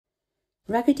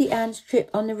Raggedy Ann's Trip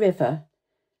on the River,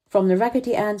 from the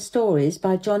Raggedy Ann Stories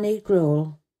by Jonny,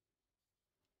 Gruelle.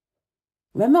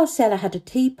 When Marcella had a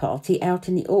tea party out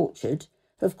in the orchard,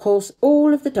 of course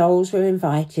all of the dolls were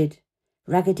invited.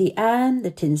 Raggedy Ann,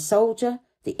 the Tin Soldier,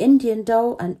 the Indian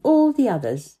doll, and all the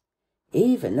others,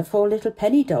 even the 4 little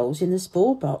penny dolls in the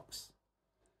spore box.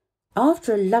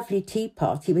 After a lovely tea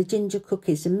party with ginger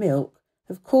cookies and milk,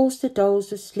 of course the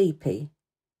dolls were sleepy.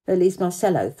 At least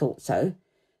Marcella thought so.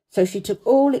 So she took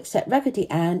all except Raggedy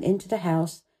Ann into the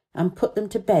house and put them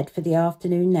to bed for the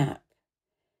afternoon nap.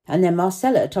 And then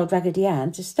Marcella told Raggedy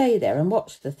Ann to stay there and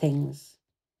watch the things.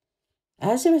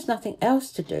 As there was nothing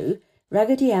else to do,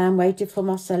 Raggedy Ann waited for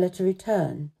Marcella to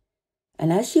return.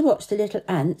 And as she watched the little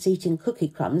ants eating cookie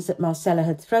crumbs that Marcella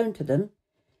had thrown to them,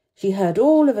 she heard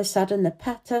all of a sudden the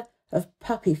patter of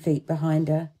puppy feet behind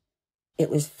her. It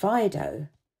was Fido.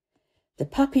 The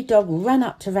puppy dog ran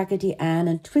up to Raggedy Ann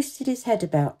and twisted his head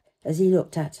about as he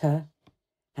looked at her.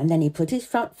 And then he put his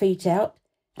front feet out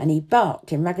and he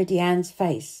barked in Raggedy Ann's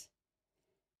face.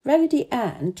 Raggedy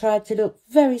Ann tried to look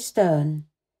very stern,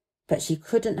 but she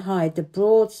couldn't hide the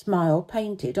broad smile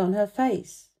painted on her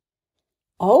face.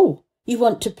 "Oh, you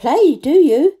want to play, do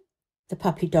you?" the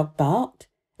puppy dog barked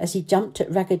as he jumped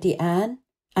at Raggedy Ann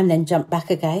and then jumped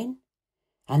back again.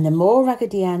 And the more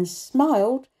Raggedy Ann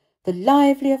smiled, the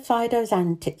livelier Fido's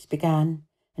antics began,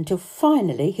 until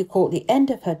finally he caught the end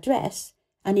of her dress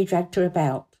and he dragged her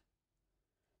about.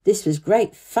 This was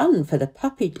great fun for the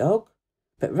puppy dog,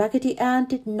 but Raggedy Ann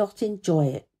did not enjoy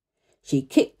it. She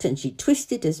kicked and she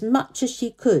twisted as much as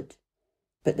she could,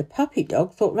 but the puppy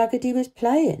dog thought Raggedy was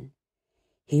playing.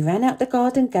 He ran out the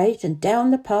garden gate and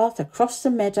down the path across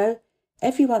the meadow,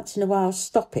 every once in a while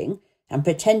stopping and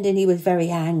pretending he was very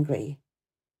angry.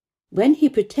 When he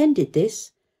pretended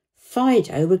this,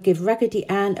 Fido would give Raggedy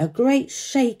Ann a great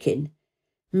shaking,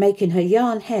 making her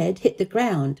yarn head hit the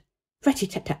ground,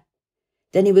 rat-tat-tat.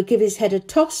 Then he would give his head a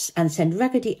toss and send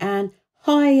Raggedy Ann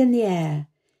high in the air,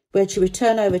 where she would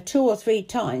turn over 2 or 3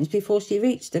 times before she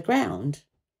reached the ground.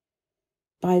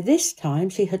 By this time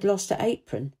she had lost her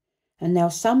apron, and now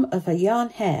some of her yarn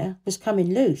hair was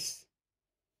coming loose.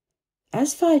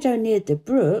 As Fido neared the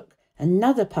brook,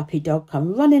 another puppy dog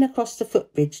came running across the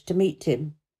footbridge to meet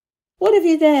him. "What have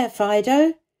you there,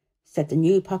 Fido?" said the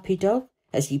new puppy dog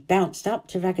as he bounced up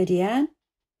to Raggedy Ann.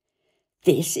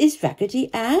 "This is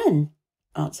Raggedy Ann,"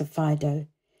 answered Fido.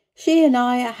 "She and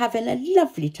I are having a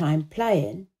lovely time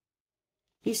playing."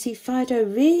 You see, Fido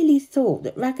really thought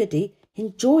that Raggedy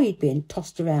enjoyed being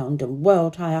tossed around and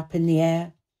whirled high up in the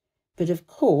air. But of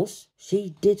course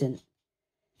she didn't.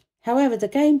 However, the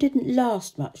game didn't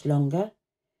last much longer.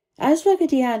 As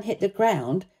Raggedy Ann hit the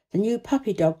ground, the new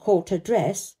puppy dog caught her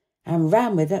dress and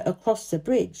ran with her across the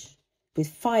bridge, with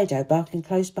Fido barking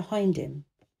close behind him.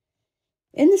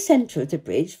 In the centre of the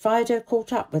bridge, Fido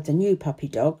caught up with the new puppy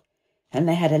dog, and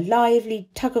they had a lively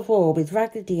tug-of-war with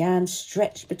Raggedy Ann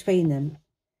stretched between them.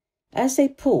 As they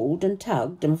pulled and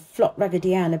tugged and flopped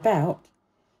Raggedy Ann about,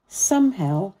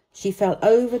 somehow she fell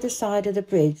over the side of the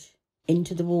bridge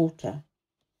into the water.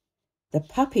 The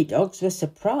puppy dogs were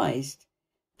surprised,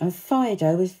 and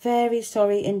Fido was very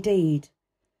sorry indeed,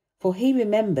 for he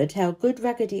remembered how good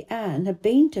Raggedy Ann had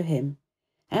been to him,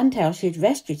 and how she had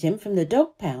rescued him from the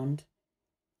dog pound.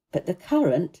 But the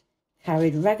current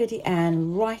carried Raggedy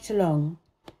Ann right along,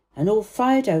 and all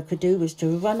Fido could do was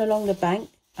to run along the bank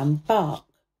and bark.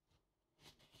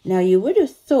 Now you would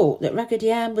have thought that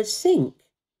Raggedy Ann would sink,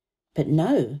 but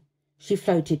no, she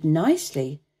floated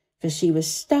nicely, for she was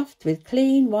stuffed with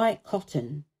clean white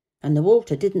cotton, and the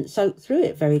water didn't soak through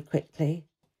it very quickly.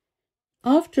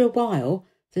 After a while,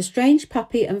 the strange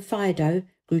puppy and Fido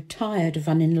grew tired of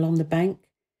running along the bank,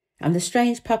 and the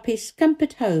strange puppy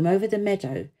scampered home over the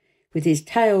meadow, with his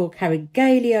tail carried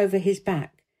gaily over his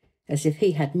back, as if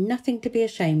he had nothing to be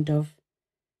ashamed of.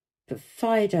 But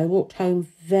Fido walked home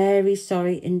very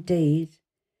sorry indeed.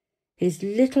 His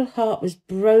little heart was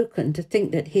broken to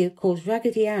think that he had caused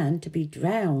Raggedy Ann to be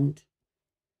drowned.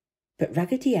 But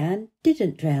Raggedy Ann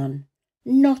didn't drown,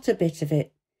 not a bit of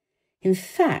it. In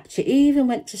fact, she even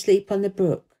went to sleep on the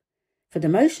brook, for the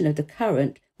motion of the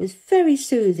current was very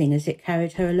soothing as it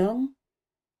carried her along,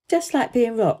 just like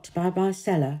being rocked by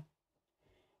Marcella.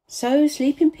 So,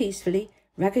 sleeping peacefully,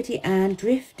 Raggedy Ann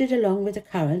drifted along with the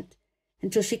current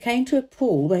until she came to a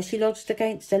pool where she lodged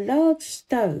against a large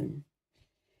stone.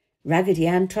 Raggedy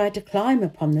Ann tried to climb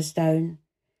upon the stone,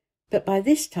 but by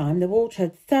this time the water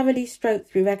had thoroughly stroked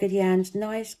through Raggedy Ann's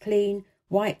nice, clean,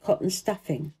 white cotton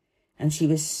stuffing, and she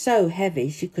was so heavy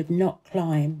she could not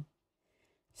climb.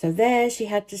 So there she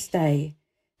had to stay,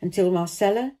 until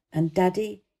Marcella and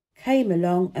Daddy came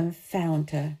along and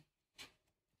found her.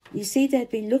 You see, they'd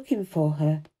been looking for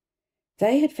her.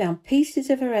 They had found pieces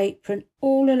of her apron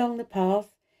all along the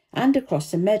path and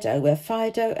across the meadow where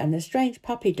Fido and the strange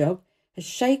puppy dog had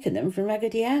shaken them from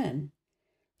Raggedy Ann.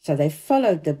 So they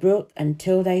followed the brook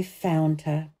until they found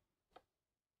her.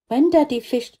 When Daddy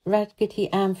fished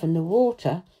Raggedy Ann from the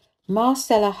water,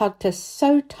 Marcella hugged her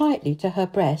so tightly to her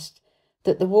breast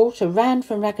that the water ran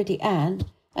from Raggedy Ann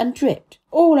and dripped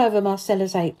all over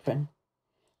Marcella's apron.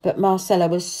 But Marcella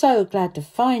was so glad to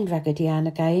find Raggedy Ann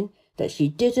again that she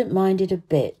didn't mind it a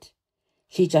bit.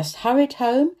 She just hurried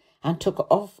home and took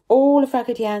off all of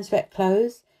Raggedy Ann's wet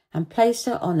clothes and placed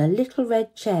her on a little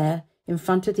red chair in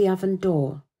front of the oven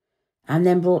door, and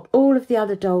then brought all of the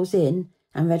other dolls in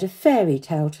and read a fairy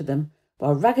tale to them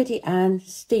while Raggedy Ann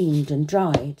steamed and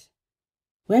dried.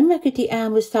 When Raggedy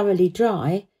Ann was thoroughly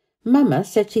dry, Mama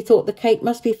said she thought the cake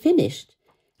must be finished,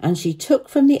 and she took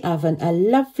from the oven a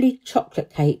lovely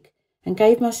chocolate cake and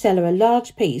gave Marcella a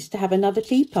large piece to have another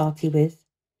tea party with.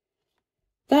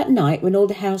 That night, when all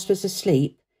the house was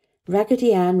asleep,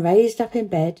 Raggedy Ann raised up in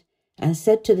bed and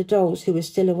said to the dolls who were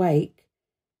still awake,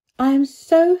 "I am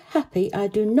so happy I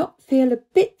do not feel a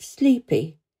bit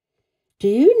sleepy. Do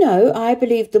you know, I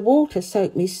believe the water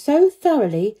soaked me so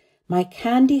thoroughly my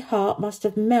candy heart must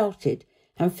have melted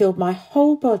and filled my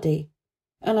whole body,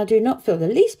 and I do not feel the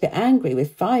least bit angry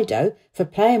with Fido for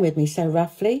playing with me so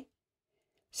roughly."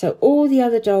 So all the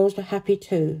other dolls were happy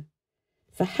too,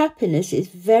 for happiness is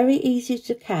very easy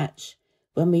to catch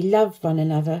when we love one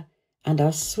another and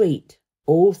are sweet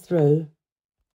all through.